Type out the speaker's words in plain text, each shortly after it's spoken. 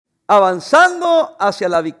avanzando hacia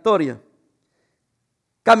la victoria.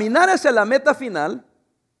 Caminar hacia la meta final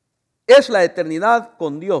es la eternidad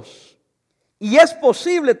con Dios. Y es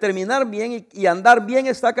posible terminar bien y andar bien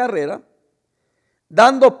esta carrera,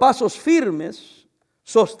 dando pasos firmes,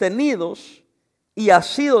 sostenidos y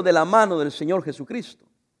asidos de la mano del Señor Jesucristo.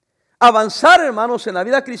 Avanzar, hermanos, en la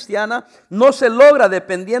vida cristiana no se logra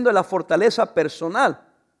dependiendo de la fortaleza personal,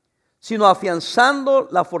 sino afianzando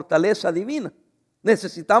la fortaleza divina.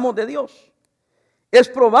 Necesitamos de Dios. Es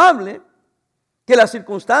probable que las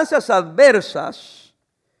circunstancias adversas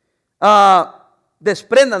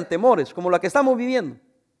desprendan temores, como la que estamos viviendo.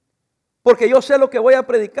 Porque yo sé lo que voy a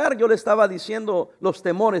predicar. Yo le estaba diciendo los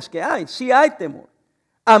temores que hay. Sí hay temor.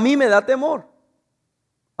 A mí me da temor.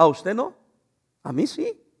 ¿A usted no? A mí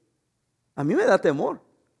sí. A mí me da temor.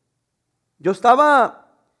 Yo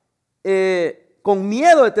estaba con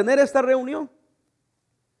miedo de tener esta reunión.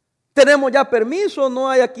 Tenemos ya permiso, no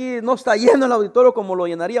hay aquí, no está lleno el auditorio como lo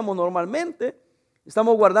llenaríamos normalmente.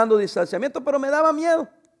 Estamos guardando distanciamiento, pero me daba miedo.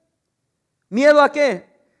 ¿Miedo a qué?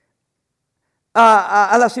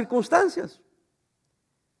 A las circunstancias.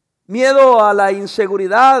 Miedo a la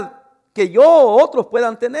inseguridad que yo o otros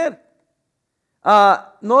puedan tener.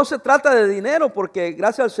 No se trata de dinero, porque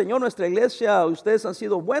gracias al Señor nuestra iglesia, ustedes han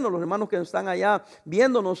sido buenos, los hermanos que están allá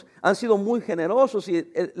viéndonos han sido muy generosos y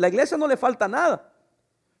la iglesia no le falta nada.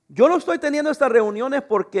 Yo no estoy teniendo estas reuniones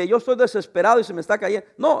porque yo estoy desesperado y se me está cayendo.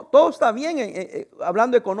 No, todo está bien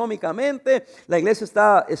hablando económicamente, la iglesia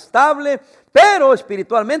está estable, pero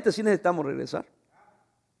espiritualmente sí necesitamos regresar.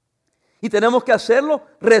 Y tenemos que hacerlo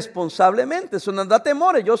responsablemente. Eso nos da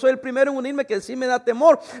temores. Yo soy el primero en unirme que sí me da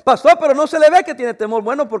temor. Pastor, pero no se le ve que tiene temor.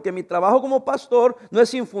 Bueno, porque mi trabajo como pastor no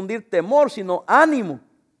es infundir temor, sino ánimo.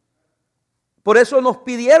 Por eso nos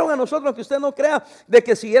pidieron a nosotros, que usted no crea, de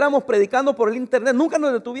que siguiéramos predicando por el internet. Nunca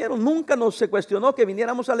nos detuvieron, nunca nos se cuestionó que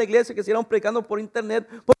viniéramos a la iglesia, que siguiéramos predicando por internet,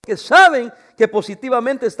 porque saben que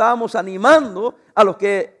positivamente estábamos animando a los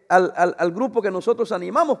que al grupo que nosotros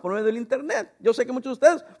animamos por medio del internet. Yo sé que muchos de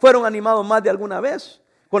ustedes fueron animados más de alguna vez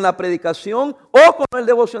con la predicación o con el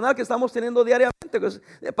devocional que estamos teniendo diariamente.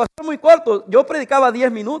 Pasó muy corto, yo predicaba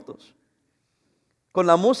 10 minutos. Con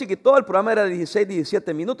la música y todo, el programa era de 16,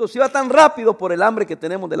 17 minutos. Iba tan rápido por el hambre que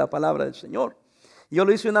tenemos de la palabra del Señor. Yo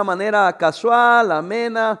lo hice de una manera casual,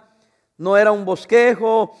 amena. No era un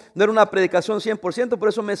bosquejo, no era una predicación 100%. Por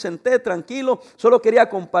eso me senté tranquilo. Solo quería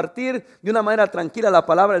compartir de una manera tranquila la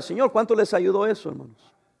palabra del Señor. ¿Cuánto les ayudó eso,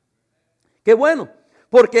 hermanos? Qué bueno.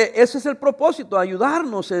 Porque ese es el propósito,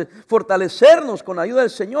 ayudarnos, fortalecernos con la ayuda del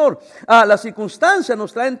Señor. Las circunstancias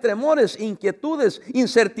nos traen temores, inquietudes,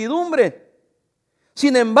 incertidumbre.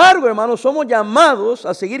 Sin embargo, hermanos, somos llamados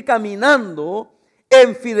a seguir caminando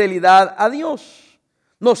en fidelidad a Dios.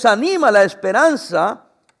 Nos anima la esperanza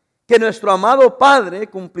que nuestro amado Padre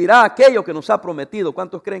cumplirá aquello que nos ha prometido.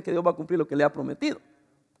 ¿Cuántos creen que Dios va a cumplir lo que le ha prometido?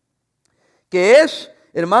 Que es,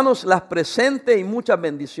 hermanos, las presentes y muchas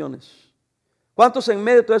bendiciones. ¿Cuántos en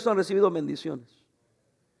medio de todo esto han recibido bendiciones?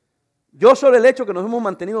 Yo sobre el hecho que nos hemos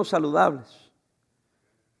mantenido saludables.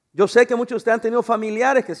 Yo sé que muchos de ustedes han tenido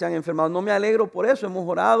familiares que se han enfermado. No me alegro por eso, hemos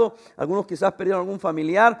orado. Algunos quizás perdieron algún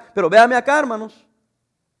familiar. Pero véame acá, hermanos.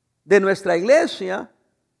 De nuestra iglesia,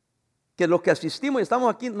 que los que asistimos y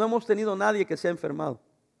estamos aquí, no hemos tenido nadie que se ha enfermado.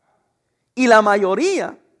 Y la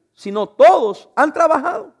mayoría, si no todos, han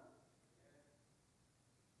trabajado.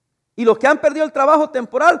 Y los que han perdido el trabajo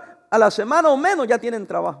temporal, a la semana o menos ya tienen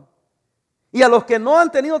trabajo. Y a los que no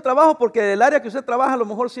han tenido trabajo, porque el área que usted trabaja a lo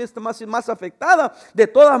mejor sí está más afectada, de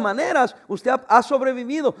todas maneras usted ha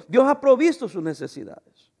sobrevivido. Dios ha provisto sus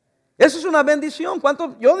necesidades. Eso es una bendición.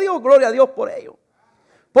 ¿Cuánto? Yo digo gloria a Dios por ello.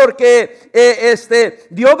 Porque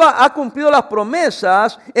Dios ha cumplido las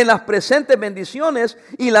promesas en las presentes bendiciones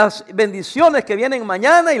y las bendiciones que vienen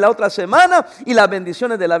mañana y la otra semana y las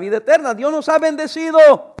bendiciones de la vida eterna. Dios nos ha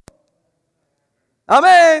bendecido.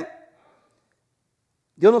 Amén.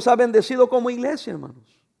 Dios nos ha bendecido como iglesia,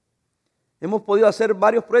 hermanos. Hemos podido hacer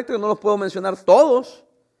varios proyectos, que no los puedo mencionar todos,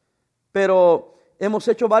 pero hemos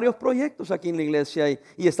hecho varios proyectos aquí en la iglesia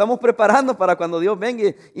y estamos preparando para cuando Dios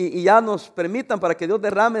venga y ya nos permitan, para que Dios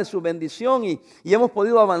derrame su bendición y hemos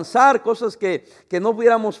podido avanzar cosas que no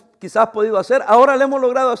hubiéramos quizás podido hacer. Ahora lo hemos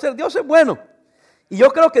logrado hacer. Dios es bueno y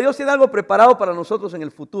yo creo que Dios tiene algo preparado para nosotros en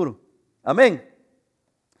el futuro. Amén.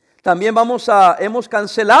 También hemos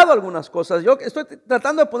cancelado algunas cosas. Yo estoy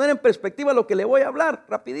tratando de poner en perspectiva lo que le voy a hablar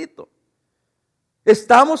rapidito.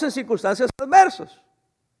 Estamos en circunstancias adversas.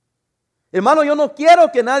 Hermano, yo no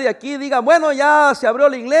quiero que nadie aquí diga, bueno, ya se abrió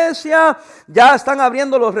la iglesia, ya están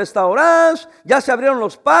abriendo los restaurantes, ya se abrieron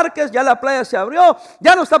los parques, ya la playa se abrió,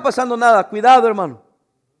 ya no está pasando nada. Cuidado, hermano.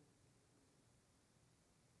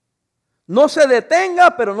 No se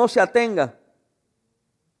detenga, pero no se atenga.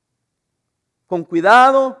 Con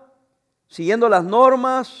cuidado, siguiendo las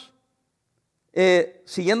normas,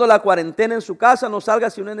 siguiendo la cuarentena en su casa. No salga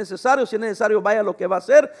si no es necesario. Si es necesario, vaya a lo que va a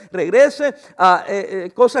hacer, regrese.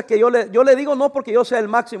 Cosas que yo le digo, no porque yo sea el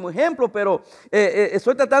máximo ejemplo, pero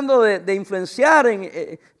estoy tratando de influenciar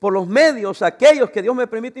por los medios a aquellos que Dios me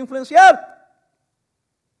permite influenciar.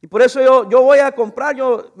 Y por eso yo voy a comprar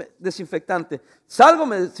desinfectante. Salgo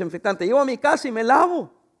desinfectante, llego a mi casa y me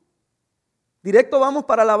lavo. Directo vamos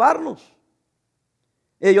para lavarnos.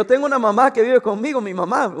 Yo tengo una mamá que vive conmigo, mi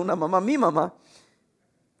mamá,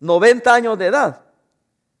 90 años de edad.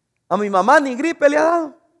 A mi mamá ni gripe le ha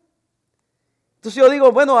dado. Entonces yo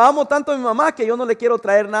digo, bueno, amo tanto a mi mamá que yo no le quiero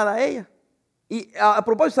traer nada a ella. Y a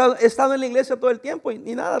propósito, he estado en la iglesia todo el tiempo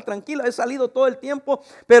y nada, tranquila, he salido todo el tiempo,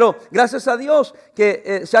 pero gracias a Dios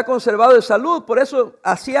que se ha conservado de salud. Por eso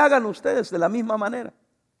así hagan ustedes de la misma manera.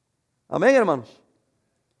 Amén, hermanos.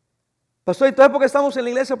 Pastor, entonces, ¿por qué estamos en la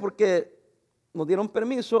iglesia? Porque nos dieron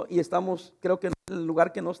permiso y estamos, creo que en el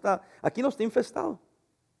lugar que no está, aquí no está infestado.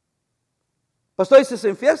 Pastor, dice, ¿se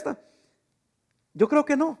enfiesta? Yo creo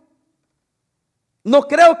que no. No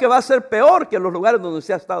creo que va a ser peor que los lugares donde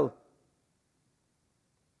se ha estado.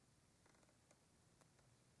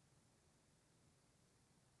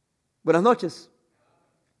 Buenas noches.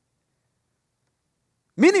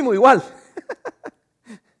 Mínimo igual.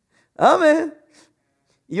 Amén.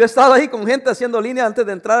 Y yo he estado ahí con gente haciendo línea antes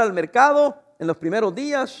de entrar al mercado. En los primeros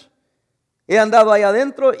días he andado ahí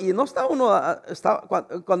adentro y no está uno,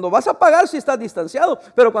 cuando vas a pagar sí estás distanciado,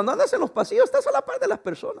 pero cuando andas en los pasillos estás a la par de las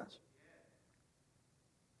personas.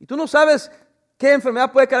 Y tú no sabes qué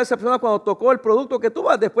enfermedad puede caer esa persona cuando tocó el producto que tú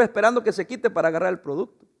vas después esperando que se quite para agarrar el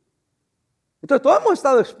producto. Entonces todos hemos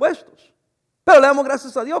estado expuestos, pero le damos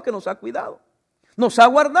gracias a Dios que nos ha cuidado, nos ha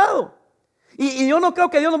guardado. Y yo no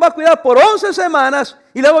creo que Dios nos va a cuidar por 11 semanas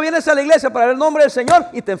y luego vienes a la iglesia para ver el nombre del Señor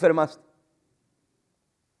y te enfermaste.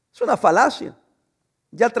 Es una falacia.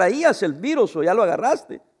 Ya traías el virus o ya lo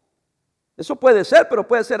agarraste. Eso puede ser, pero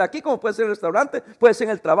puede ser aquí como puede ser en el restaurante, puede ser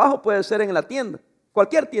en el trabajo, puede ser en la tienda,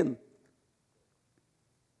 cualquier tienda.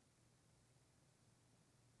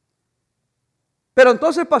 Pero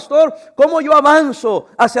entonces, pastor, ¿cómo yo avanzo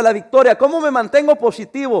hacia la victoria? ¿Cómo me mantengo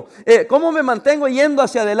positivo? ¿Cómo me mantengo yendo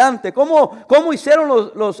hacia adelante? ¿Cómo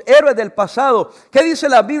hicieron los héroes del pasado? ¿Qué dice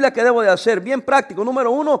la Biblia que debo de hacer? Bien práctico.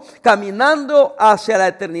 Número 1, caminando hacia la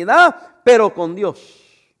eternidad, pero con Dios.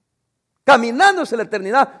 Caminando hacia la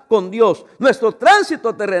eternidad con Dios. Nuestro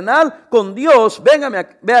tránsito terrenal con Dios,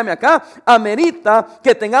 véame acá, amerita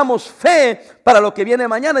que tengamos fe para lo que viene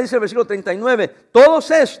mañana. Dice el versículo 39.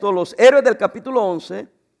 Todos estos, los héroes del capítulo 11,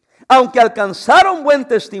 aunque alcanzaron buen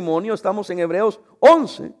testimonio, estamos en Hebreos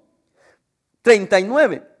 11,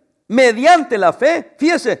 39. Mediante la fe,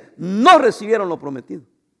 fíjese, no recibieron lo prometido.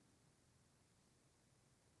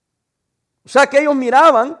 O sea que ellos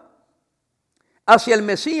miraban hacia el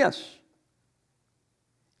Mesías.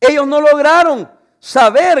 Ellos no lograron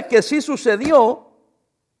saber que sí sucedió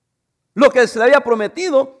lo que se le había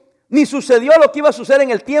prometido, ni sucedió lo que iba a suceder en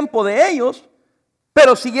el tiempo de ellos,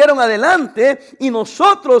 pero siguieron adelante y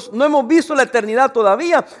nosotros no hemos visto la eternidad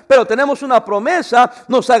todavía, pero tenemos una promesa,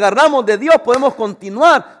 nos agarramos de Dios, podemos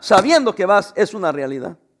continuar sabiendo que es una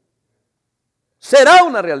realidad. Será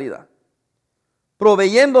una realidad.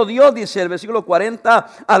 Proveyendo Dios, dice el versículo 40,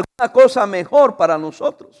 alguna cosa mejor para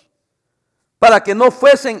nosotros, para que no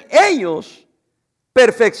fuesen ellos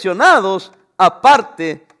perfeccionados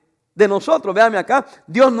aparte de nosotros. Véanme acá,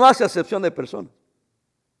 Dios no hace acepción de personas.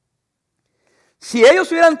 Si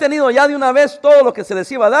ellos hubieran tenido ya de una vez todo lo que se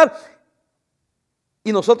les iba a dar,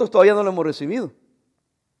 y nosotros todavía no lo hemos recibido,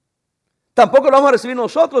 tampoco lo vamos a recibir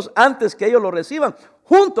nosotros antes que ellos lo reciban.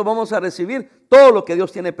 Juntos vamos a recibir todo lo que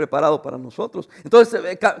Dios tiene preparado para nosotros.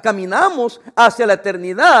 Entonces caminamos hacia la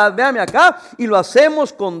eternidad, véanme acá, y lo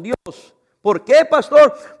hacemos con Dios. ¿Por qué,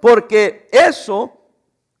 pastor? Porque eso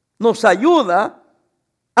nos ayuda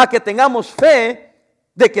a que tengamos fe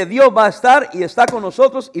de que Dios va a estar y está con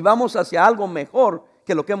nosotros y vamos hacia algo mejor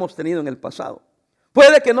que lo que hemos tenido en el pasado.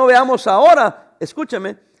 Puede que no veamos ahora,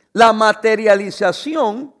 escúcheme, la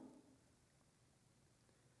materialización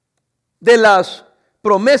de las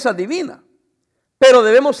promesas divinas, pero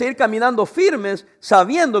debemos seguir caminando firmes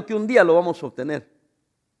sabiendo que un día lo vamos a obtener.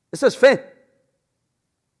 Esa es fe.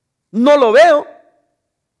 No lo veo,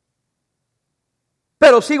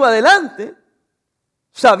 pero sigo adelante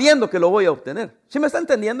sabiendo que lo voy a obtener. ¿Sí me está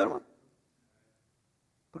entendiendo, hermano?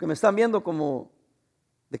 Porque me están viendo como,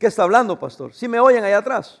 ¿de qué está hablando, pastor? ¿Sí me oyen allá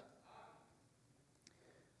atrás?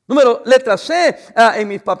 Letra C, en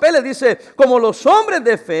mis papeles dice, como los hombres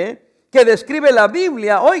de fe que describe la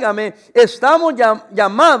Biblia, óigame, estamos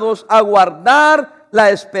llamados a guardar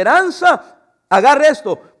la esperanza. Agarre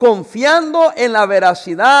esto, confiando en la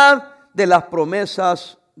veracidad de las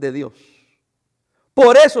promesas de Dios.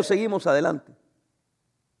 Por eso seguimos adelante.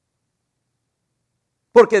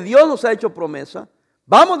 Porque Dios nos ha hecho promesa.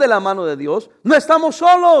 Vamos de la mano de Dios. No estamos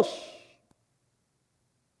solos.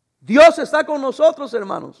 Dios está con nosotros,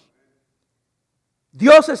 hermanos.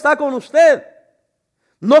 Dios está con usted.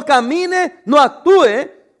 No camine, no actúe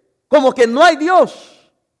como que no hay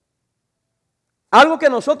Dios. Algo que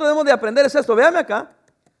nosotros debemos de aprender es esto. Véame acá.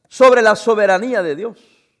 Sobre la soberanía de Dios.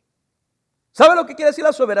 ¿Sabe lo que quiere decir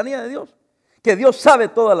la soberanía de Dios? Que Dios sabe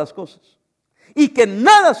todas las cosas. Y que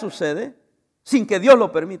nada sucede sin que Dios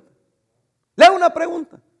lo permita. Le hago una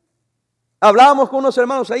pregunta. Hablábamos con unos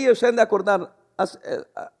hermanos ahí, ellos se han de acordar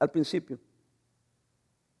al principio.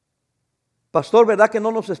 Pastor, ¿verdad que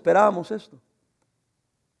no nos esperábamos esto?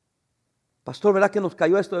 Pastor, ¿verdad que nos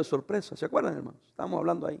cayó esto de sorpresa? ¿Se acuerdan, hermanos? Estábamos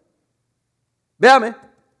hablando ahí. Véame,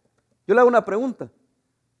 yo le hago una pregunta.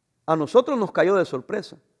 A nosotros nos cayó de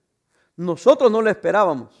sorpresa. Nosotros no lo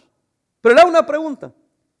esperábamos. Pero le hago una pregunta.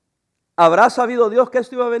 ¿Habrá sabido Dios que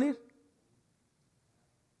esto iba a venir?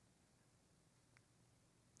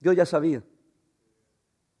 Dios ya sabía.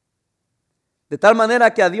 De tal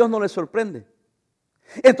manera que a Dios no le sorprende.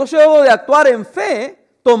 Entonces yo debo de actuar en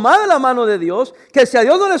fe, tomada la mano de Dios, que si a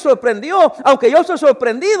Dios no le sorprendió, aunque yo esté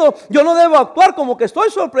sorprendido, yo no debo actuar como que estoy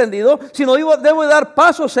sorprendido, sino debo de dar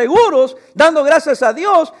pasos seguros, dando gracias a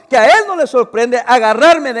Dios, que a Él no le sorprende,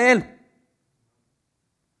 agarrarme de Él.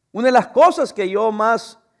 Una de las cosas que yo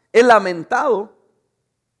más he lamentado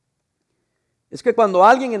es que cuando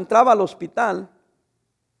alguien entraba al hospital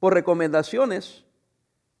por recomendaciones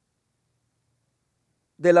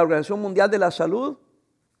de la Organización Mundial de la Salud,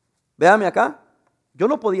 véame acá, yo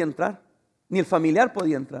no podía entrar, ni el familiar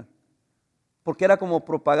podía entrar, porque era como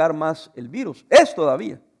propagar más el virus. Es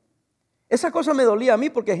todavía. Esa cosa me dolía a mí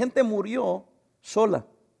porque gente murió sola,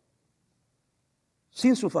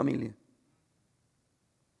 sin su familia,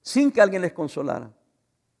 sin que alguien les consolara.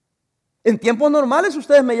 En tiempos normales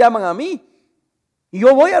ustedes me llaman a mí y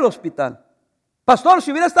yo voy al hospital. Pastor,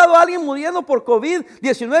 si hubiera estado alguien muriendo por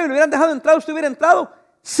COVID-19 y lo hubieran dejado entrar, ¿usted hubiera entrado?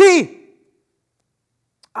 Sí.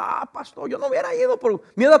 Pastor, yo no hubiera ido por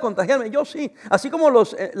miedo a contagiarme. Yo sí. Así como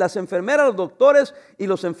las enfermeras, los doctores y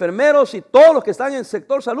los enfermeros y todos los que están en el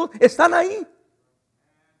sector salud están ahí.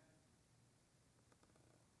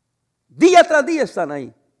 Día tras día están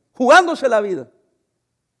ahí, jugándose la vida.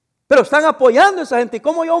 Pero están apoyando a esa gente. ¿Y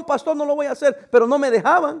cómo yo, un pastor, no lo voy a hacer? Pero no me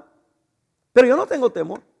dejaban. Pero yo no tengo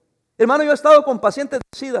temor. Hermano, yo he estado con pacientes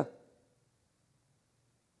de SIDA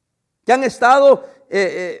que han estado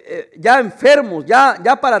ya enfermos,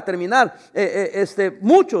 ya para terminar,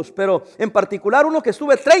 muchos, pero en particular uno que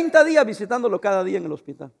estuve 30 días visitándolo cada día en el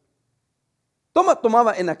hospital.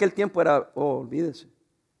 Tomaba en aquel tiempo era, olvídese,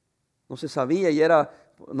 no se sabía y era,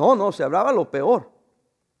 no, se hablaba lo peor.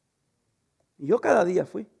 Y yo cada día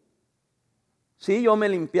fui. Sí, yo me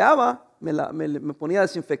limpiaba, me ponía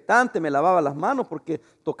desinfectante, me lavaba las manos porque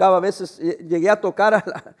tocaba a veces, llegué a tocar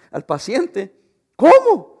al paciente.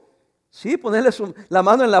 ¿Cómo? Sí, ponerle la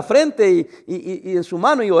mano en la frente y en su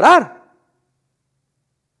mano y orar.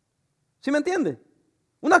 ¿Sí me entiende?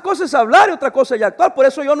 Una cosa es hablar y otra cosa es actuar. Por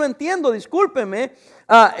eso yo no entiendo, discúlpeme,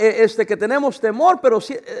 que tenemos temor, pero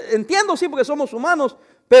sí, entiendo sí porque somos humanos,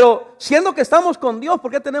 pero siendo que estamos con Dios,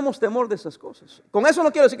 ¿por qué tenemos temor de esas cosas? Con eso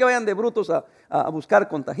no quiero decir que vayan de brutos a buscar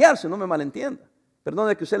contagiarse, no me malentienda.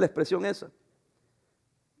 Perdone que use la expresión esa.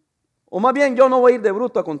 O más bien yo no voy a ir de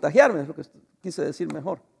bruto a contagiarme, es lo que quise decir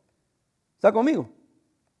mejor. ¿Está conmigo?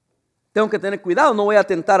 Tengo que tener cuidado, no voy a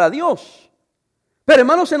tentar a Dios. Pero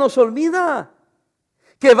hermanos, se nos olvida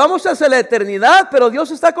que vamos hacia la eternidad, pero Dios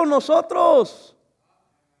está con nosotros.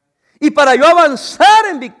 Y para yo avanzar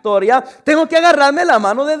en victoria, tengo que agarrarme la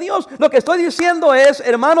mano de Dios. Lo que estoy diciendo es,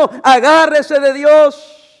 hermano, agárrese de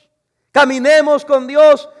Dios. Caminemos con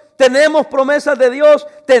Dios. Tenemos promesas de Dios.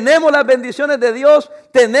 Tenemos las bendiciones de Dios.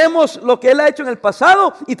 Tenemos lo que Él ha hecho en el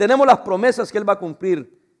pasado y tenemos las promesas que Él va a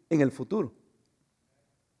cumplir en el futuro.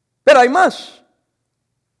 Pero hay más.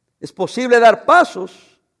 Es posible dar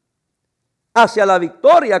pasos hacia la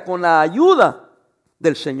victoria con la ayuda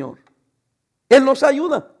del Señor. Él nos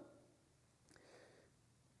ayuda.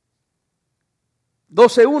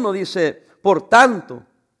 12:1 dice, por tanto,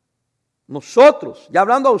 nosotros, ya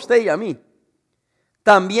hablando a usted y a mí,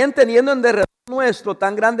 también teniendo en derredor nuestro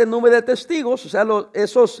tan grande nube de testigos, o sea,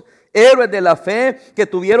 esos héroes de la fe que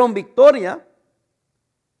tuvieron victoria,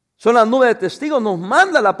 son las nubes de testigos, nos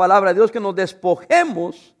manda la palabra de Dios que nos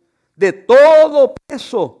despojemos de todo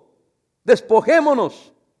peso.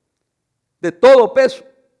 Despojémonos de todo peso.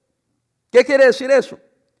 ¿Qué quiere decir eso?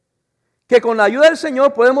 Que con la ayuda del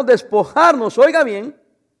Señor podemos despojarnos, oiga bien,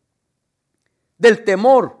 del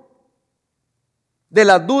temor, de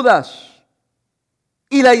las dudas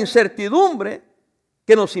y la incertidumbre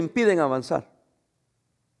que nos impiden avanzar.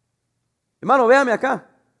 Hermano, véame acá.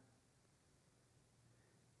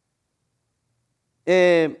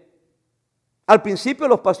 Al principio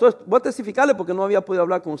los pastores, voy a testificarles porque no había podido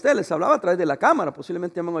hablar con ustedes, les hablaba a través de la cámara,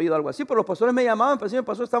 posiblemente me han oído algo así, pero los pastores me llamaban, pues, señor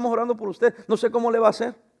pastor, estamos orando por usted, no sé cómo le va a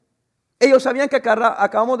hacer. Ellos sabían que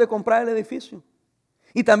acabamos de comprar el edificio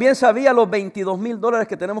y también sabía los $22,000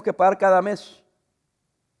 que tenemos que pagar cada mes.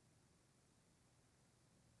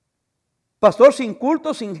 Pastor, sin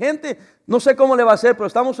culto, sin gente, no sé cómo le va a hacer, pero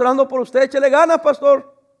estamos orando por usted, échele ganas,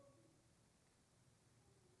 pastor.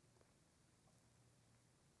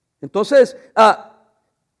 Entonces,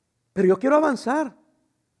 pero yo quiero avanzar.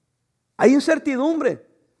 Hay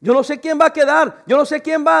incertidumbre. Yo no sé quién va a quedar, yo no sé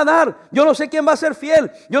quién va a dar, yo no sé quién va a ser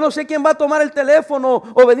fiel, yo no sé quién va a tomar el teléfono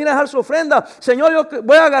o venir a dejar su ofrenda. Señor, yo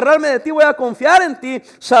voy a agarrarme de ti, voy a confiar en ti,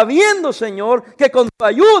 sabiendo, Señor, que con tu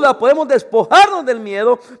ayuda podemos despojarnos del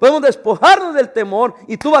miedo, podemos despojarnos del temor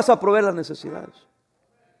y tú vas a proveer las necesidades.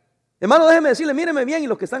 Hermano, déjeme decirle, míreme bien y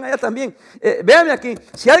los que están allá también, véanme aquí,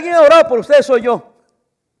 si alguien ha orado por ustedes soy yo.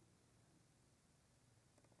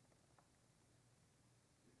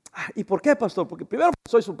 ¿Y por qué, pastor? Porque primero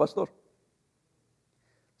soy su pastor.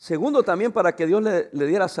 Segundo, también para que Dios le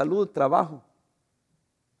diera salud, trabajo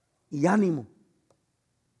y ánimo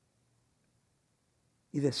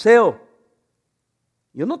y deseo.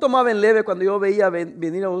 Yo no tomaba en leve cuando yo veía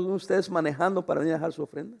venir a ustedes manejando para venir a dejar su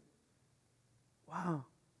ofrenda. ¡Wow!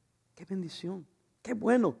 ¡Qué bendición! ¡Qué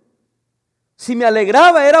bueno! Si me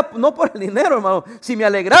alegraba era no por el dinero, hermano. Si me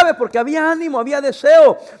alegraba es porque había ánimo, había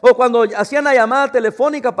deseo. O cuando hacían la llamada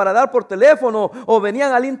telefónica para dar por teléfono o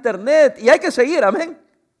venían al internet. Y hay que seguir, amén.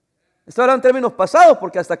 Esto era en términos pasados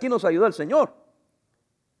porque hasta aquí nos ayudó el Señor.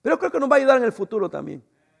 Pero creo que nos va a ayudar en el futuro también.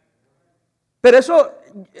 Pero eso,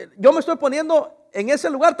 yo me estoy poniendo en ese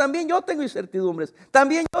lugar. También yo tengo incertidumbres.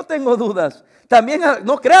 También yo tengo dudas. También,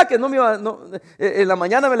 no crea que no me iba, en la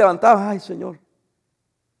mañana me levantaba. Ay, Señor.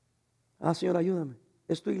 Señor, ayúdame.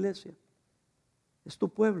 Es tu iglesia. Es tu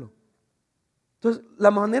pueblo. Entonces,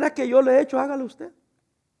 la manera que yo le he hecho, hágalo usted.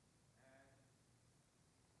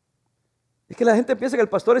 Es que la gente piensa que el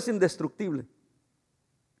pastor es indestructible.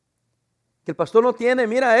 Que el pastor no tiene,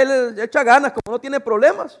 mira, él echa ganas, como no tiene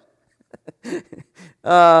problemas.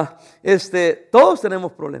 Todos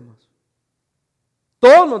tenemos problemas.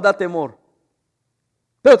 Todo nos da temor.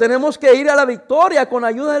 Pero tenemos que ir a la victoria con la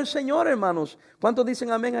ayuda del Señor, hermanos. ¿Cuántos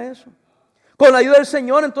dicen amén a eso? Con la ayuda del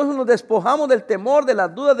Señor, entonces nos despojamos del temor, de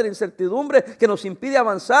las dudas, de la incertidumbre que nos impide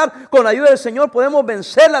avanzar. Con la ayuda del Señor podemos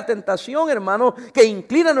vencer la tentación, hermano, que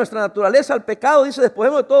inclina nuestra naturaleza al pecado. Dice,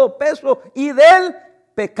 despojemos de todo peso y del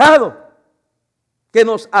pecado que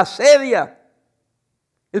nos asedia.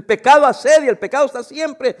 El pecado asedia, el pecado está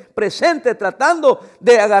siempre presente, tratando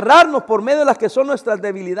de agarrarnos por medio de las que son nuestras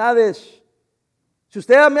debilidades. Si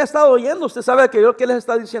usted me ha estado oyendo, usted sabe que yo que les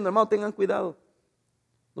está diciendo, hermano, tengan cuidado,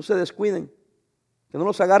 no se descuiden. Que no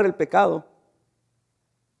los agarre el pecado,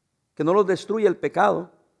 que no los destruya el pecado.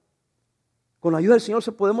 Con la ayuda del Señor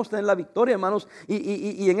podemos tener la victoria, hermanos.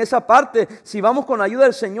 Y en esa parte, si vamos con la ayuda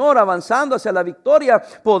del Señor avanzando hacia la victoria,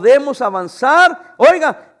 podemos avanzar,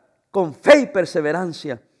 oiga, con fe y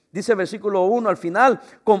perseverancia. Dice el versículo 1 al final,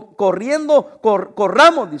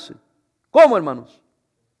 corramos, dice. ¿Cómo, hermanos?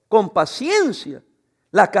 Con paciencia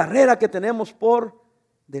la carrera que tenemos por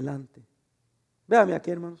delante. Véame aquí,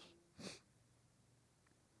 hermanos.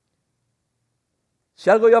 Si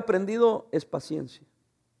algo yo he aprendido es paciencia,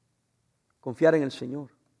 confiar en el Señor.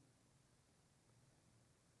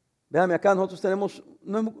 Véanme acá, nosotros tenemos,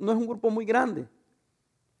 no es un grupo muy grande.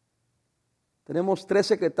 Tenemos 3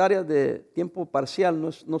 secretarias de tiempo parcial,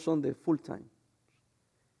 no son de full time.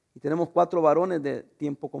 Y tenemos 4 varones de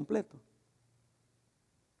tiempo completo.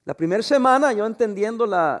 La primera semana yo entendiendo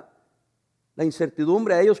la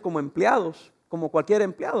incertidumbre a ellos como empleados, como cualquier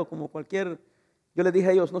empleado, yo les dije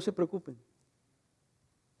a ellos, no se preocupen.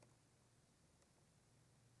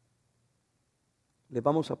 Les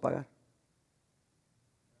vamos a pagar.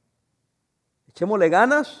 Echémosle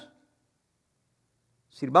ganas,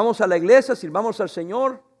 sirvamos a la iglesia, sirvamos al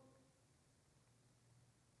Señor.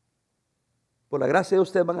 Por la gracia de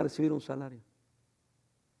ustedes van a recibir un salario.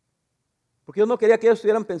 Porque yo no quería que ellos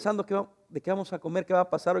estuvieran pensando de qué vamos a comer, qué va a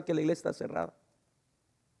pasar hoy que la iglesia está cerrada.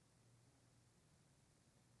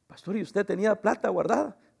 Pastor, ¿y usted tenía plata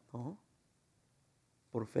guardada? No,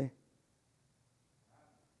 por fe.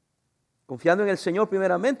 Confiando en el Señor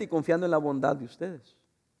primeramente y confiando en la bondad de ustedes.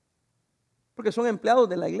 porque son empleados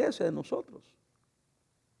de la iglesia, de nosotros.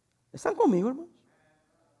 ¿Están conmigo, hermanos?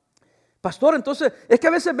 Pastor, entonces, es que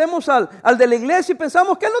a veces vemos al de la iglesia y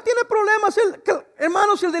pensamos que él no tiene problemas,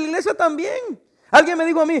 hermanos, y el de la iglesia también. Alguien me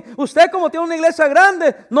dijo a mí, usted como tiene una iglesia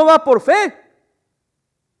grande, no va por fe,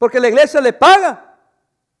 porque la iglesia le paga.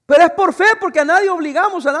 Pero es por fe, porque a nadie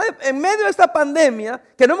obligamos, a nadie, en medio de esta pandemia,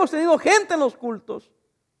 que no hemos tenido gente en los cultos,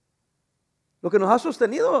 lo que nos ha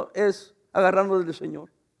sostenido es agarrarnos del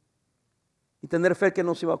Señor y tener fe que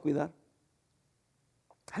nos iba a cuidar.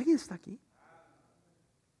 ¿Alguien está aquí?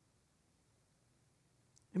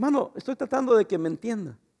 Hermano, estoy tratando de que me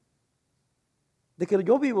entienda, de que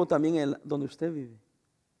yo vivo también donde usted vive.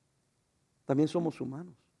 También somos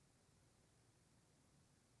humanos.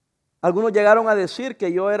 Algunos llegaron a decir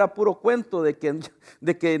que yo era puro cuento, de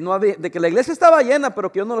que la iglesia estaba llena,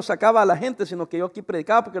 pero que yo no lo sacaba a la gente, sino que yo aquí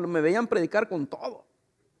predicaba porque me veían predicar con todo.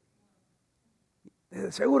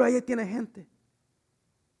 De seguro ahí tiene gente.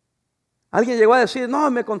 Alguien llegó a decir, no,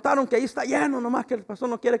 me contaron que ahí está lleno, nomás que el pastor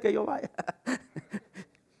no quiere que yo vaya.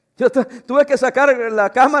 Yo tuve que sacar la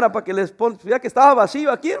cámara para que les ponga que estaba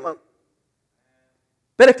vacío aquí, hermano.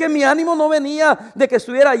 Pero es que mi ánimo no venía de que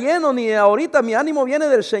estuviera lleno, ni ahorita mi ánimo viene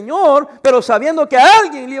del Señor, pero sabiendo que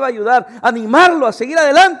alguien le iba a ayudar, a animarlo a seguir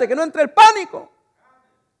adelante, que no entre el pánico.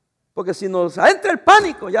 Porque si nos entra el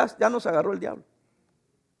pánico, ya nos agarró el diablo.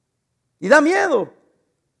 Y da miedo.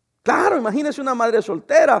 Claro, imagínese una madre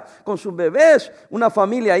soltera con sus bebés, una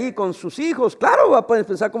familia ahí con sus hijos. Claro, va a poder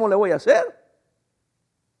pensar cómo le voy a hacer.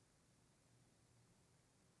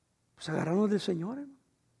 Pues agarrarnos del Señor, hermano.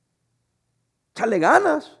 Echarle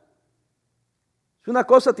ganas. Es una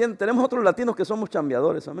cosa, tenemos otros latinos que somos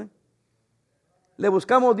chambeadores, amén. Le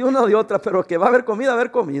buscamos de una o de otra, pero que va a haber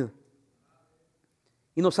comida.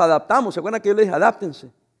 Y nos adaptamos. ¿Se acuerdan que yo les dije,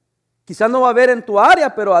 adáptense? Quizás no va a haber en tu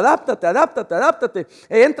área, pero adáptate.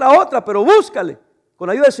 Entra otra, pero búscale. Con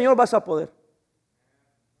la ayuda del Señor vas a poder.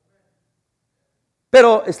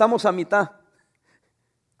 Pero estamos a mitad.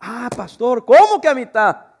 Ah, pastor, ¿cómo que a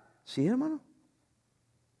mitad? Sí, hermano.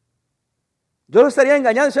 Yo lo estaría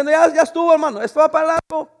engañando diciendo, ya estuvo, hermano, esto va para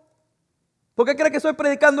largo. ¿Por qué cree que estoy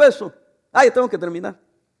predicando eso? Ah, ya tengo que terminar.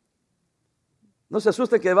 No se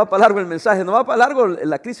asusten que va para largo el mensaje, no va para largo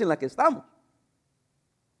la crisis en la que estamos.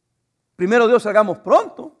 Primero Dios, hagamos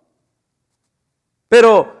pronto.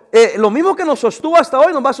 Pero lo mismo que nos sostuvo hasta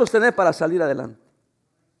hoy nos va a sostener para salir adelante.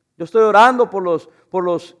 Yo estoy orando por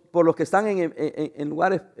los que están en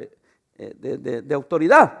lugares de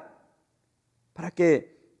autoridad, para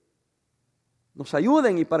que nos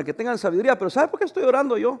ayuden y para que tengan sabiduría. Pero ¿sabe por qué estoy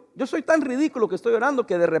orando yo? Yo soy tan ridículo que estoy orando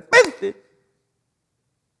que de repente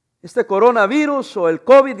este coronavirus o el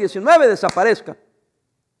COVID-19 desaparezca.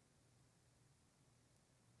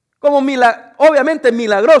 Como obviamente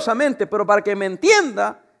milagrosamente, pero para que me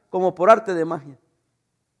entienda, como por arte de magia.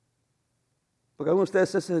 Porque algunos de ustedes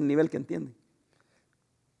ese es el nivel que entienden.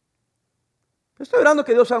 Yo estoy orando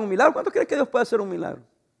que Dios haga un milagro. ¿Cuánto cree que Dios puede hacer un milagro?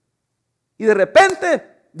 Y de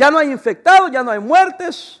repente ya no hay infectados, ya no hay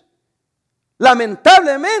muertes.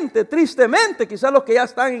 Lamentablemente, tristemente, quizás los que ya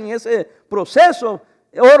están en ese proceso,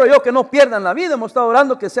 oro yo que no pierdan la vida. Hemos estado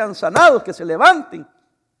orando que sean sanados, que se levanten,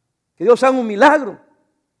 que Dios haga un milagro.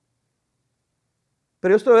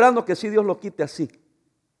 Pero yo estoy orando que sí Dios lo quite así.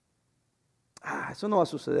 Eso no va a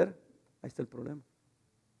suceder. Ahí está el problema.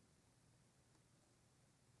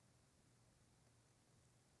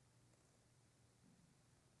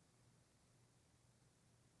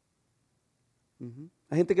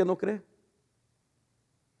 Hay gente que no cree.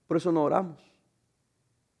 Por eso no oramos.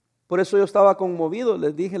 Por eso yo estaba conmovido.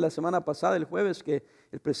 Les dije la semana pasada, el jueves, que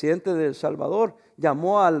el presidente de El Salvador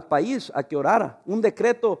llamó al país a que orara. Un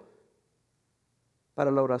decreto para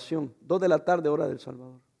la oración. 2 de la tarde, hora de El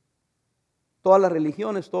Salvador. Todas las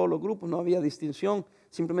religiones, todos los grupos, no había distinción.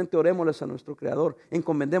 Simplemente orémosles a nuestro Creador.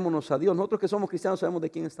 Encomendémonos a Dios. Nosotros que somos cristianos sabemos de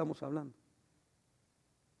quién estamos hablando.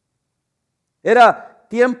 Era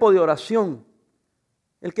tiempo de oración.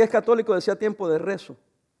 El que es católico decía tiempo de rezo.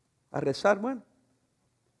 A rezar, bueno.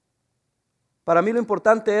 Para mí lo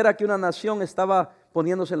importante era que una nación estaba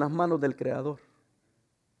poniéndose en las manos del Creador.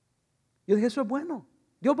 Yo dije, eso es bueno.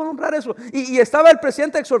 Dios va a honrar eso. Y estaba el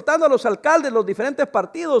presidente exhortando a los alcaldes, los diferentes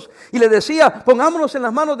partidos, y le decía, pongámonos en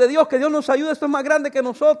las manos de Dios, que Dios nos ayude, esto es más grande que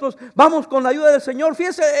nosotros, vamos con la ayuda del Señor.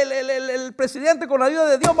 Fíjese, el presidente, con la ayuda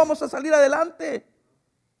de Dios vamos a salir adelante.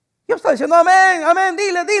 Dios está diciendo, amén,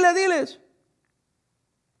 diles.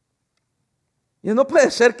 Y no puede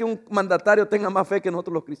ser que un mandatario tenga más fe que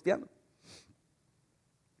nosotros los cristianos.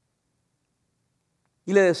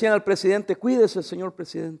 Y le decían al presidente, cuídese, señor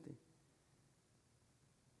presidente,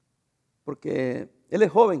 porque él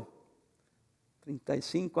es joven,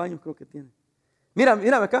 35 años creo que tiene. Mírame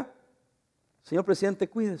acá. Señor presidente,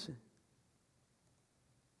 cuídese.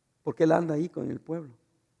 Porque él anda ahí con el pueblo.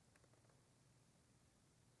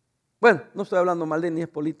 Bueno, no estoy hablando mal de él, ni es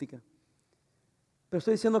política. Pero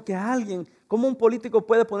estoy diciendo que alguien, ¿cómo un político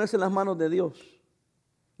puede ponerse en las manos de Dios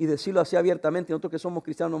y decirlo así abiertamente? Y nosotros que somos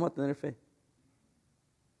cristianos no vamos a tener fe.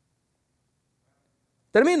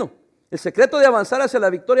 Termino. El secreto de avanzar hacia la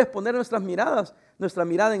victoria es poner nuestra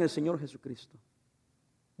mirada en el Señor Jesucristo.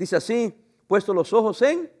 Dice así, puesto los ojos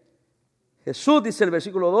en Jesús, dice el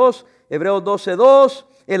versículo 2, Hebreos 12:2,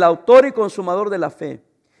 el autor y consumador de la fe,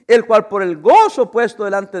 el cual por el gozo puesto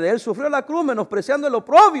delante de él sufrió la cruz, menospreciando el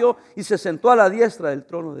oprobio, y se sentó a la diestra del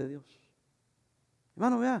trono de Dios.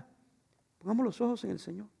 Hermano, vea, pongamos los ojos en el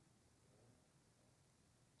Señor.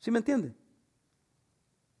 ¿Sí me entiende?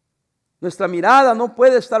 Nuestra mirada no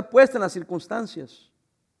puede estar puesta en las circunstancias,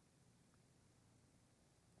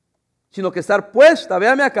 sino que estar puesta,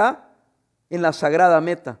 véame acá, en la sagrada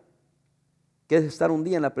meta, que es estar un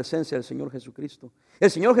día en la presencia del Señor Jesucristo.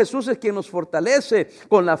 El Señor Jesús es quien nos fortalece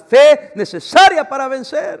con la fe necesaria para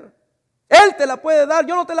vencer. Él te la puede dar,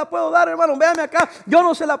 yo no te la puedo dar, hermano, véame acá, yo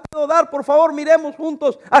no se la puedo dar. Por favor, miremos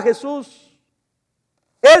juntos a Jesús.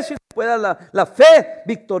 Él sí nos puede dar la fe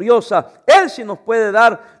victoriosa. Él sí nos puede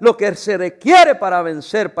dar lo que se requiere para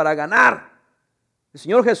vencer, para ganar. El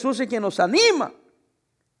Señor Jesús es quien nos anima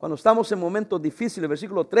cuando estamos en momentos difíciles.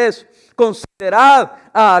 Versículo 3,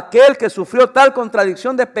 considerad a aquel que sufrió tal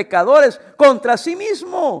contradicción de pecadores contra sí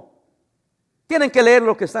mismo. Tienen que leer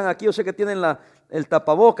los que están aquí. Yo sé que tienen el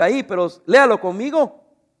tapaboca ahí, pero léalo conmigo.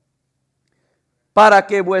 Para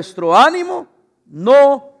que vuestro ánimo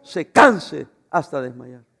no se canse hasta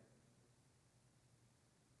desmayar.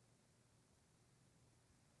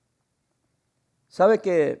 ¿Sabe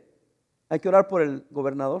que hay que orar por el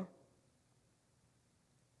gobernador?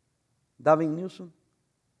 Gavin Newsom.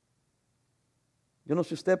 Yo no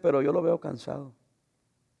sé usted, pero yo lo veo cansado.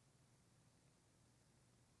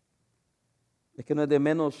 Es que no es de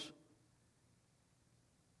menos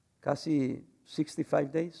casi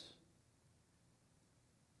 65 days.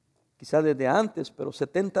 Quizás desde antes, pero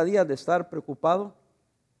 70 días de estar preocupado.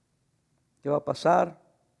 ¿Qué va a pasar?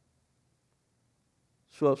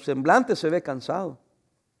 Su semblante se ve cansado.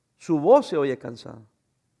 Su voz se oye cansada.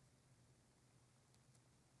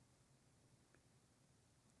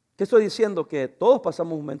 ¿Qué estoy diciendo? Que todos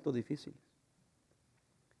pasamos momentos difíciles.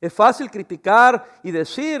 Es fácil criticar y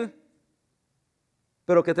decir,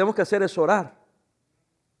 pero lo que tenemos que hacer es orar.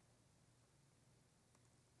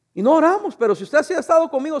 Y no oramos, pero si usted ha estado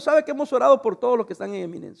conmigo, sabe que hemos orado por todos los que están en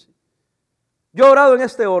eminencia. Yo he orado en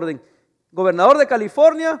este orden: gobernador de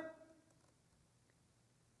California,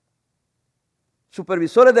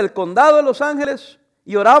 supervisores del condado de Los Ángeles,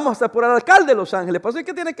 y oramos hasta por el alcalde de Los Ángeles. ¿Por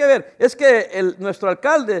qué tiene que ver? Es que nuestro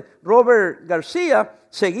alcalde, Robert García,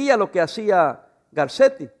 seguía lo que hacía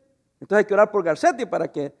Garcetti. Entonces hay que orar por Garcetti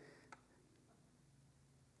para que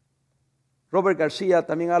Robert García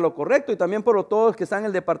también haga lo correcto, y también por todos que están en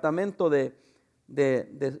el departamento de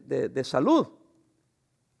salud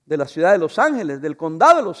de la ciudad de Los Ángeles, del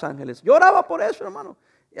condado de Los Ángeles. Yo oraba por eso, hermano.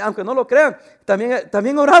 Aunque no lo crean,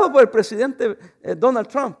 también he orado por el presidente Donald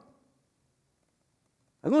Trump.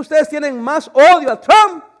 Algunos de ustedes tienen más odio a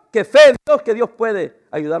Trump que fe en Dios, que Dios puede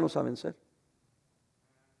ayudarnos a vencer.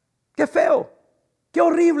 Qué feo, qué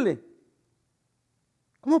horrible.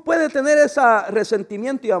 ¿Cómo puede tener ese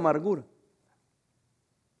resentimiento y amargura?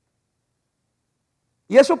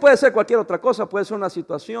 Y eso puede ser cualquier otra cosa. Puede ser una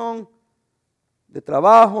situación de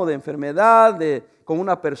trabajo, de enfermedad, con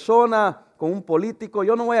una persona, con un político.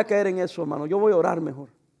 Yo no voy a caer en eso, hermano. Yo voy a orar mejor.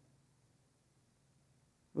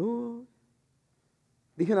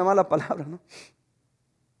 Dije una mala palabra, ¿no?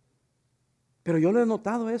 Pero yo lo he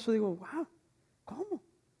notado eso. Digo, wow, ¿cómo?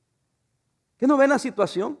 ¿Qué no ven la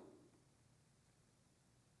situación?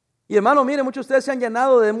 Y hermano, mire, muchos de ustedes se han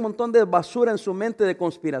llenado de un montón de basura en su mente, de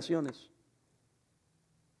conspiraciones.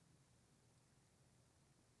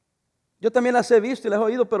 Yo también las he visto y las he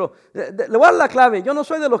oído, pero le voy a dar la clave. Yo no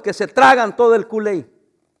soy de los que se tragan todo el Kool-Aid.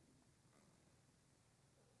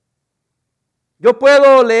 Yo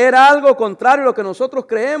puedo leer algo contrario a lo que nosotros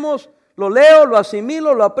creemos, lo leo, lo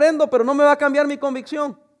asimilo, lo aprendo, pero no me va a cambiar mi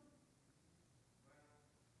convicción.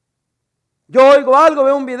 Yo oigo algo,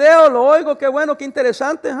 veo un video, lo oigo, qué bueno, qué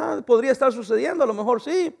interesante, podría estar sucediendo, a lo mejor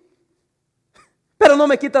sí, pero no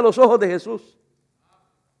me quita los ojos de Jesús.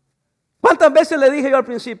 ¿Cuántas veces le dije yo al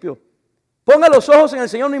principio? Ponga los ojos en el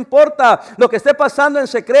Señor, no importa lo que esté pasando en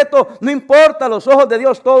secreto, no importa, los ojos de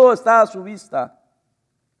Dios, todo está a su vista.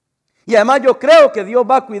 Y además yo creo que Dios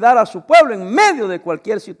va a cuidar a su pueblo en medio de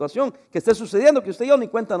cualquier situación que esté sucediendo, que usted y yo ni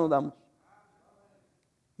cuenta nos damos.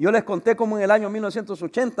 Yo les conté como en el año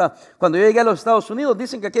 1980, cuando yo llegué a los Estados Unidos,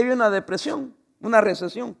 dicen que aquí había una depresión, una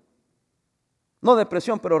recesión. No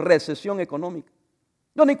depresión, pero recesión económica.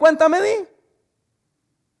 Yo ni cuenta me di.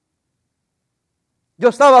 Yo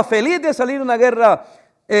estaba feliz de salir de una guerra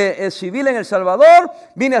civil en El Salvador.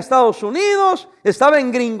 Vine a Estados Unidos, estaba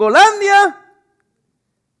en Gringolandia.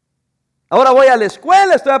 Ahora voy a la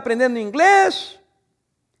escuela, estoy aprendiendo inglés.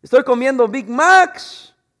 Estoy comiendo Big Macs.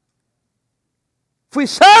 Fui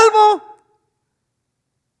salvo.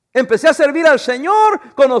 Empecé a servir al Señor.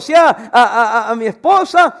 Conocí a mi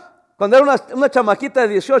esposa cuando era una chamaquita de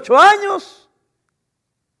 18 años.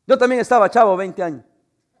 Yo también estaba chavo, 20 años.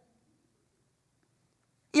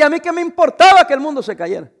 Y a mí que me importaba que el mundo se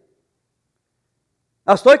cayera.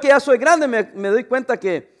 Hasta hoy que ya soy grande me doy cuenta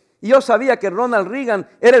que yo sabía que Ronald Reagan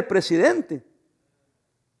era el presidente.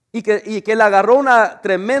 Y que le agarró una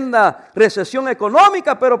tremenda recesión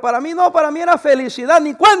económica, pero para mí no, para mí era felicidad,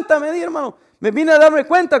 ni cuenta me di, hermano. Me vine a darme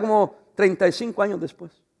cuenta como 35 años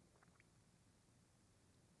después.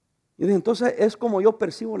 Y dije, entonces es como yo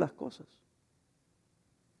percibo las cosas.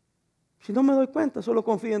 Si no me doy cuenta, solo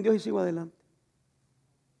confío en Dios y sigo adelante.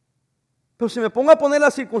 Pero si me pongo a poner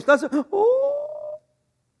las circunstancias,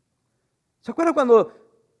 ¿se acuerdan cuando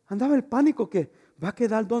andaba el pánico que va a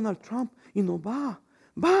quedar Donald Trump y nos va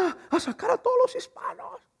a sacar a todos los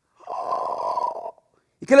hispanos?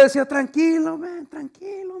 Y que le decía, tranquilo, man,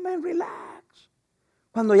 relax.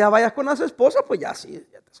 Cuando ya vayas con las esposas, pues ya sí,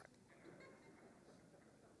 ya te saco.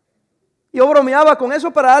 Yo bromeaba con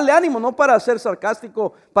eso para darle ánimo, no para ser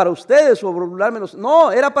sarcástico para ustedes o burlarme.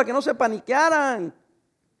 No, era para que no se paniquearan.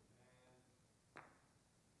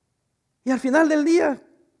 Y al final del día,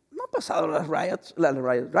 no han pasado las riots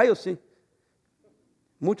sí.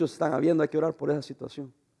 Muchos están habiendo, hay que orar por esa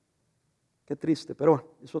situación. Qué triste, pero bueno,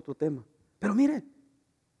 es otro tema. Pero mire,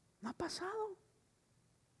 no ha pasado.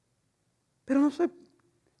 Pero no estoy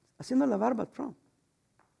haciendo la barba a Trump.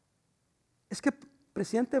 Es que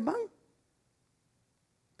presidentes van,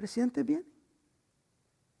 presidentes vienen.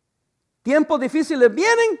 Tiempos difíciles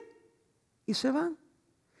vienen y se van.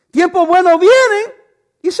 Tiempos buenos vienen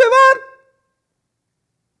y se van.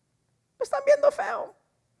 Me están viendo feo.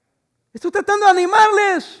 Estoy tratando de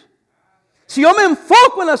animarles. Si yo me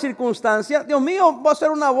enfoco en la circunstancia, Dios mío, voy a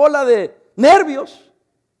hacer una bola de nervios.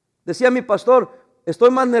 Decía mi pastor,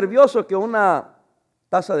 estoy más nervioso que una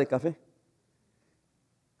taza de café.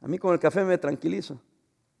 A mí con el café me tranquiliza.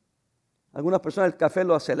 Algunas personas el café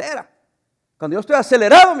lo acelera. Cuando yo estoy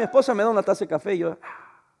acelerado, mi esposa me da una taza de café y yo...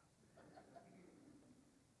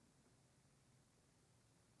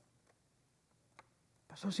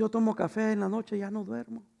 Pastor, si yo tomo café en la noche ya no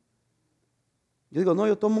duermo. Yo digo, no,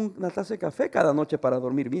 yo tomo una taza de café cada noche para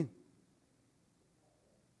dormir bien.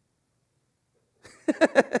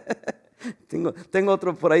 Tengo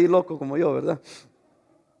otro por ahí loco como yo, ¿verdad?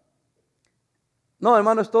 No,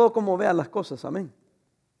 hermano, es todo como vean las cosas, amén.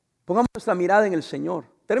 Pongamos nuestra mirada en el Señor.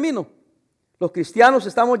 Termino. Los cristianos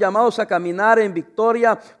estamos llamados a caminar en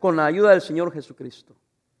victoria con la ayuda del Señor Jesucristo.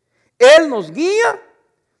 Él nos guía,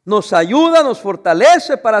 nos ayuda, nos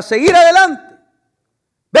fortalece para seguir adelante.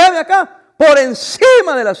 Véanme acá. Por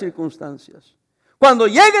encima de las circunstancias. Cuando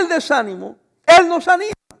llegue el desánimo, Él nos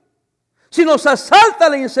anima. Si nos asalta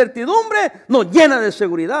la incertidumbre, nos llena de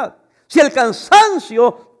seguridad. Si el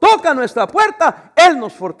cansancio toca nuestra puerta, Él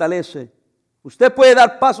nos fortalece. Usted puede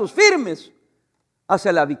dar pasos firmes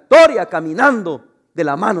hacia la victoria caminando de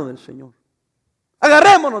la mano del Señor.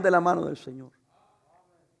 Agarrémonos de la mano del Señor.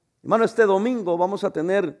 Hermano, este domingo vamos a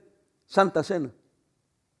tener Santa Cena.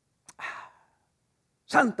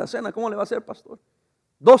 Santa Cena, ¿cómo le va a hacer, pastor?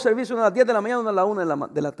 2 servicios, uno a las 10 de la mañana, uno a la 1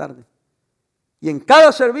 de la tarde. Y en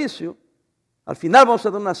cada servicio, al final vamos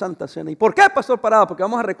a dar una Santa Cena. ¿Y por qué, pastor Parada? Porque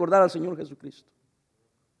vamos a recordar al Señor Jesucristo.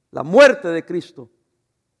 La muerte de Cristo.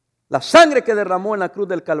 La sangre que derramó en la cruz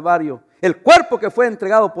del Calvario. El cuerpo que fue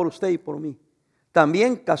entregado por usted y por mí.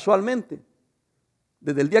 También, casualmente,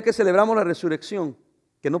 desde el día que celebramos la resurrección,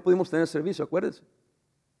 que no pudimos tener servicio, acuérdense.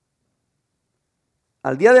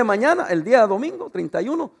 Al día de mañana, el día domingo,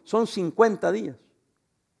 31, son 50 días.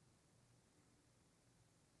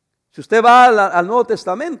 Si usted va al Nuevo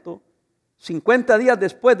Testamento, 50 días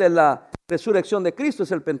después de la resurrección de Cristo es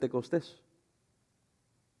el Pentecostés.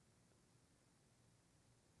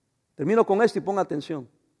 Termino con esto y ponga atención.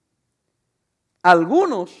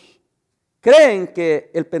 Algunos creen que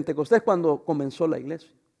el Pentecostés es cuando comenzó la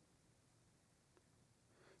iglesia.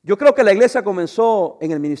 Yo creo que la iglesia comenzó en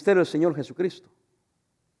el ministerio del Señor Jesucristo.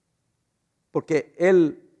 Porque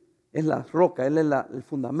Él es la roca, Él es el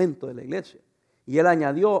fundamento de la iglesia. Y Él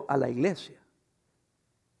añadió a la iglesia.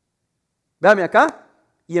 Véame acá.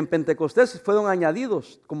 Y en Pentecostés fueron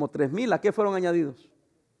añadidos como 3,000. ¿A qué fueron añadidos?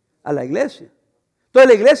 A la iglesia. Entonces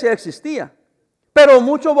la iglesia ya existía. Pero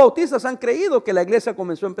muchos bautistas han creído que la iglesia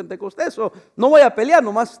comenzó en Pentecostés. No voy a pelear,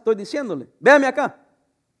 nomás estoy diciéndole. Véame acá.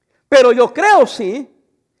 Pero yo creo sí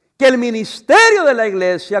que el ministerio de la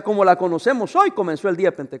iglesia, como la conocemos hoy, comenzó el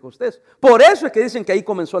día de Pentecostés. Por eso es que dicen que ahí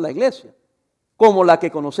comenzó la iglesia, como la que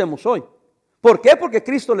conocemos hoy. ¿Por qué? Porque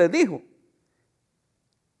Cristo les dijo: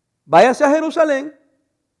 váyanse a Jerusalén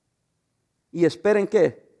y esperen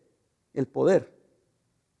 ¿qué? El poder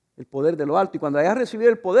de lo alto. Y cuando hayas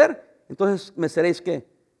recibido el poder, entonces me seréis ¿qué?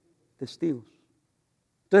 Testigos.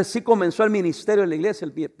 Entonces sí comenzó el ministerio de la iglesia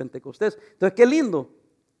el día de Pentecostés. Entonces qué lindo.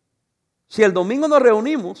 Si el domingo nos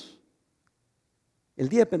reunimos, el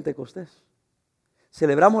día de Pentecostés,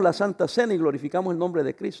 celebramos la Santa Cena y glorificamos el nombre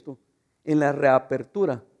de Cristo en la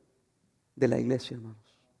reapertura de la iglesia, hermanos.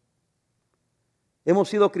 Hemos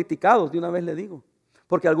sido criticados, de una vez le digo,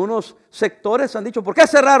 porque algunos sectores han dicho: ¿por qué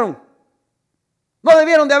cerraron? No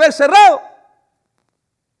debieron de haber cerrado.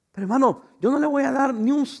 Pero hermano, yo no le voy a dar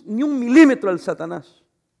ni un milímetro al Satanás.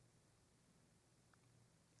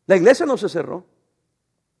 La iglesia no se cerró.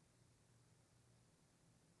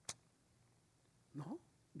 No,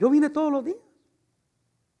 yo vine todos los días.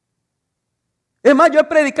 Es más, yo he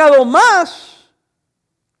predicado más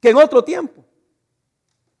que en otro tiempo.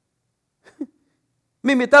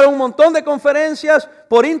 Me invitaron a un montón de conferencias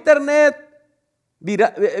por internet,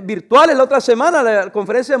 virtuales. La otra semana la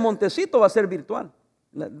conferencia de Montecito va a ser virtual,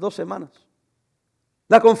 2 semanas.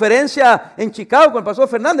 La conferencia en Chicago con el pastor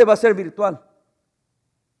Fernández va a ser virtual.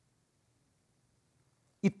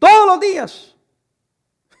 Y todos los días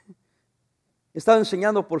he estado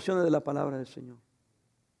enseñando porciones de la palabra del Señor.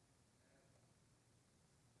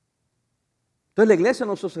 Entonces la iglesia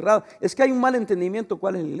no está cerrada. Es que hay un mal entendimiento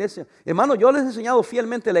cuál es la iglesia. Hermano, yo les he enseñado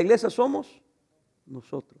fielmente: la iglesia somos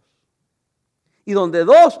nosotros. Y donde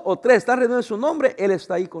 2 o 3 están reunidos en su nombre, Él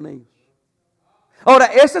está ahí con ellos. Ahora,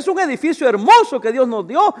 este es un edificio hermoso que Dios nos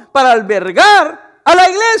dio para albergar a la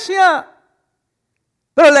iglesia.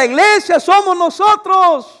 Pero la iglesia somos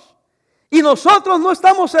nosotros. Y nosotros no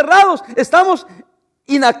estamos cerrados, estamos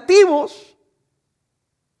inactivos,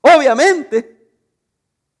 obviamente.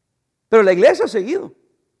 Pero la iglesia ha seguido.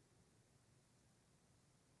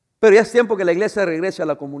 Pero ya es tiempo que la iglesia regrese a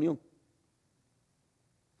la comunión.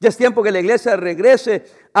 Ya es tiempo que la iglesia regrese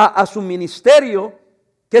a su ministerio,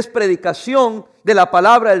 que es predicación de la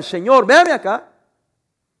palabra del Señor. Véame acá.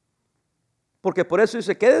 Porque por eso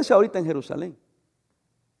dice: quédense ahorita en Jerusalén.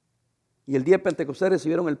 Y el día de Pentecostés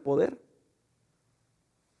recibieron el poder.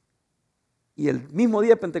 Y el mismo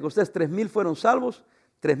día de Pentecostés 3,000 fueron salvos,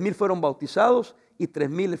 3,000 fueron bautizados y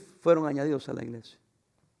 3,000 fueron añadidos a la iglesia.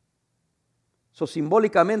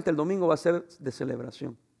 Simbólicamente el domingo va a ser de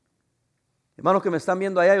celebración. Hermanos que me están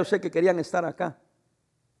viendo allá, yo sé que querían estar acá.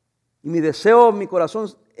 Y mi deseo, mi corazón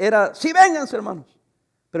era: sí, vénganse, hermanos.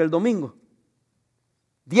 Pero el domingo,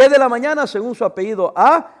 10 de la mañana, según su apellido,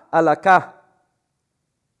 a la K.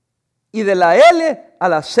 Y de la L a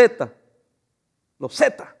la Z. Los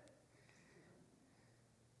Z.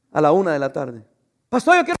 A la 1 de la tarde.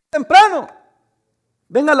 Pastor, yo quiero ir temprano.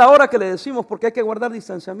 Venga a la hora que le decimos, porque hay que guardar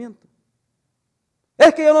distanciamiento.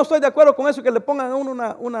 Es que yo no estoy de acuerdo con eso, que le pongan a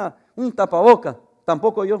uno un tapaboca.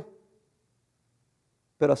 Tampoco yo.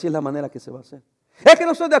 Pero así es la manera que se va a hacer. Es que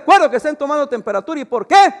no estoy de acuerdo que estén tomando temperatura. ¿Y por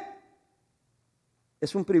qué?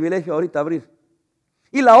 Es un privilegio ahorita abrir.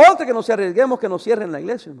 Y la otra, que nos arriesguemos que nos cierren la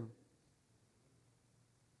iglesia, hermano.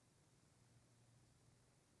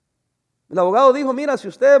 El abogado dijo: mira, si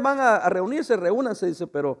ustedes van a reunirse, reúnanse, dice,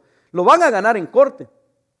 pero lo van a ganar en corte,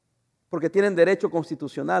 porque tienen derecho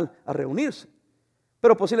constitucional a reunirse.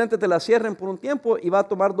 Pero posiblemente te la cierren por un tiempo y va a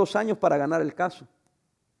tomar 2 años para ganar el caso.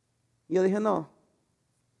 Y yo dije: no,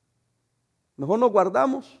 mejor nos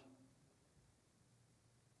guardamos,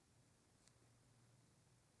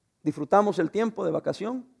 disfrutamos el tiempo de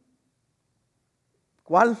vacación.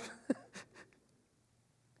 ¿Cuál?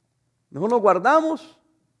 Mejor nos guardamos,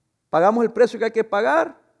 pagamos el precio que hay que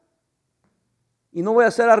pagar y no voy a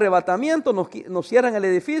hacer arrebatamiento. Nos cierran el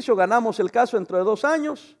edificio, ganamos el caso dentro de 2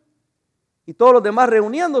 años y todos los demás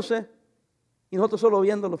reuniéndose y nosotros solo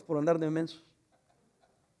viéndolos por andar de mensos.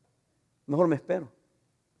 Mejor me espero.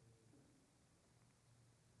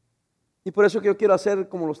 Y por eso que yo quiero hacer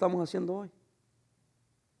como lo estamos haciendo hoy.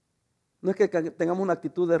 No es que tengamos una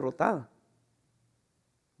actitud derrotada.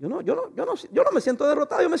 Yo no me siento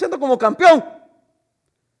derrotado, yo me siento como campeón.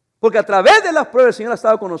 Porque a través de las pruebas el Señor ha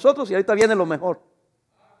estado con nosotros y ahorita viene lo mejor.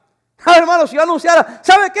 Hermanos, si yo anunciara,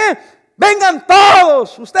 ¿sabe qué? Vengan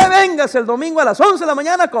todos, usted véngase el domingo a las 11 de la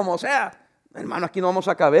mañana como sea. Hermano, aquí no vamos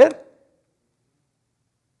a caber.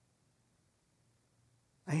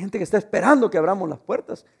 Hay gente que está esperando que abramos las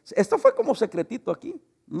puertas. Esto fue como secretito aquí.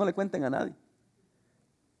 No le cuenten a nadie.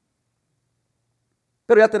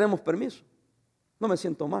 Pero ya tenemos permiso. No me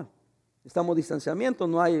siento mal. Estamos en distanciamiento,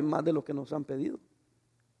 no hay más de lo que nos han pedido.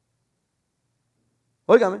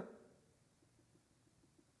 Óigame.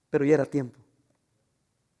 Pero ya era tiempo.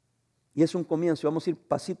 Y es un comienzo. Vamos a ir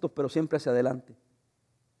pasitos, pero siempre hacia adelante.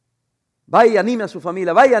 Vaya y anime a su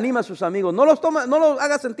familia, vaya y anime a sus amigos. No los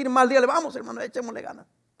haga sentir mal. Dígale, vamos hermano, echémosle ganas.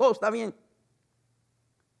 Todo está bien.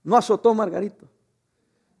 No azotó Margarito.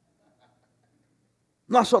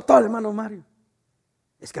 No azotó al hermano Mario.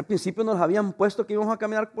 Es que al principio nos habían puesto que íbamos a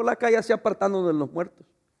caminar por la calle así apartándonos de los muertos.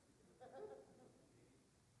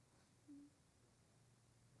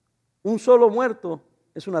 Un solo muerto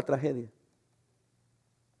es una tragedia.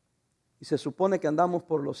 Y se supone que andamos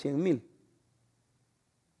por los 100,000.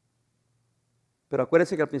 Pero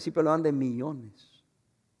acuérdense que al principio hablaban de millones.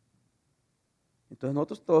 Entonces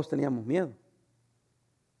nosotros todos teníamos miedo.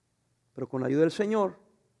 Pero con la ayuda del Señor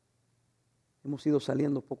hemos ido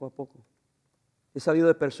saliendo poco a poco. He sabido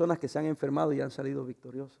de personas que se han enfermado y han salido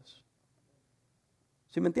victoriosas.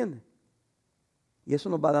 ¿Sí me entienden? Y eso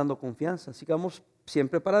nos va dando confianza. Así que vamos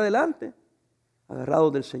siempre para adelante,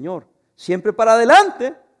 agarrados del Señor. Siempre para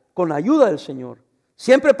adelante, con la ayuda del Señor.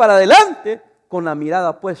 Siempre para adelante, con la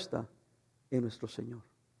mirada puesta en nuestro Señor.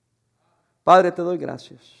 Padre, te doy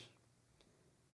gracias.